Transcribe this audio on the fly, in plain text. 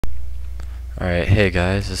Alright, hey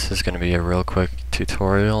guys, this is going to be a real quick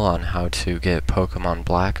tutorial on how to get Pokemon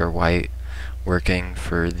Black or White working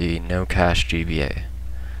for the No GBA.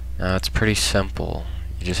 Now it's pretty simple.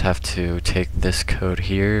 You just have to take this code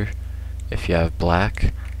here if you have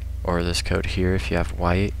black, or this code here if you have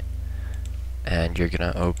white, and you're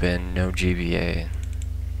going to open No GBA.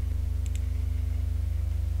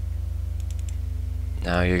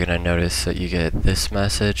 Now you're going to notice that you get this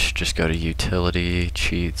message. Just go to Utility,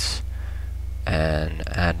 Cheats, and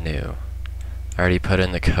add new. I already put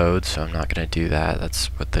in the code, so I'm not going to do that. That's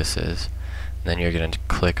what this is. And then you're going to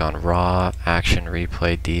click on Raw Action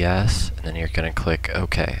Replay DS, and then you're going to click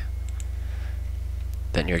OK.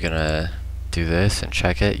 Then you're going to do this and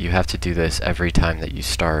check it. You have to do this every time that you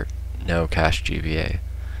start No GBA.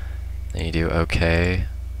 Then you do OK,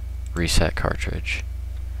 reset cartridge.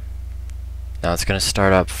 Now it's going to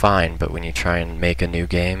start up fine, but when you try and make a new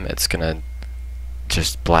game, it's going to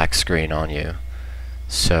just black screen on you.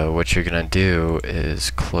 So what you're gonna do is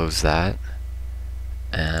close that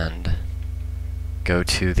and go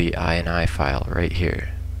to the SNA file right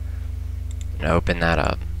here and open that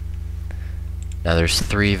up. Now there's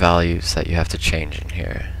 3 values that you have to change in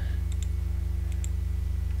here,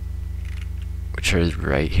 which are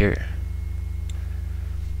right here.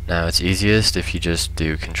 Now it's easiest if you just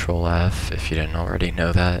do Control F if you didn't already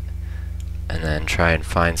know that, and then try and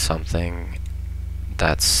find something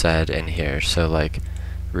that's said in here. So like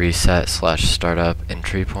reset/startup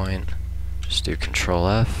Entrypoint, just do Control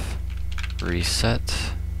F,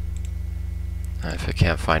 reset. If I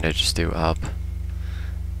can't find it, just do up.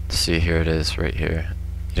 See, here it is right here.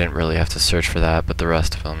 You didn't really have to search for that, but the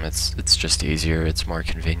rest of them, it's just easier, it's more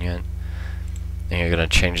convenient. And you're gonna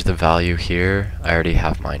change the value here. I already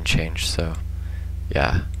have mine changed, so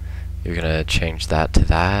yeah. You're gonna change that to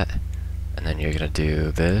that, and then you're gonna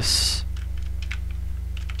do this.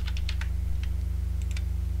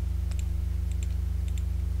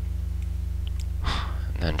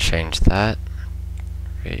 And then change that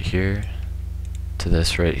right here to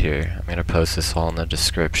this right here. I'm going to post this all in the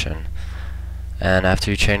description. And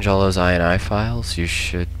after you change all those SNA files, you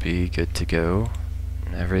should be good to go.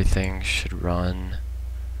 And everything should run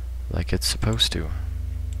like it's supposed to.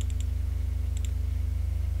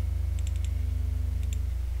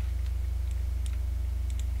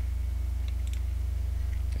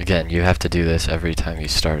 Again, you have to do this every time you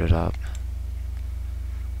start it up.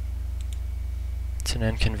 It's an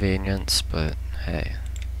inconvenience, but hey,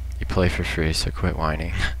 you play for free, so quit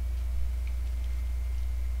whining.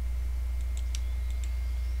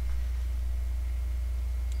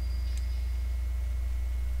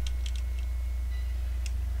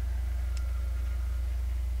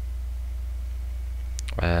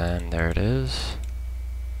 And there it is.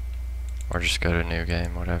 Or just go to new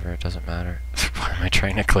game, whatever, it doesn't matter. Why am I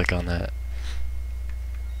trying to click on that?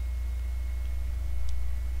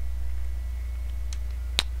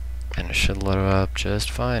 And it should load up just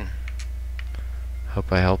fine. Hope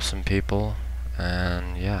I help some people,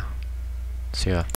 and yeah, see ya.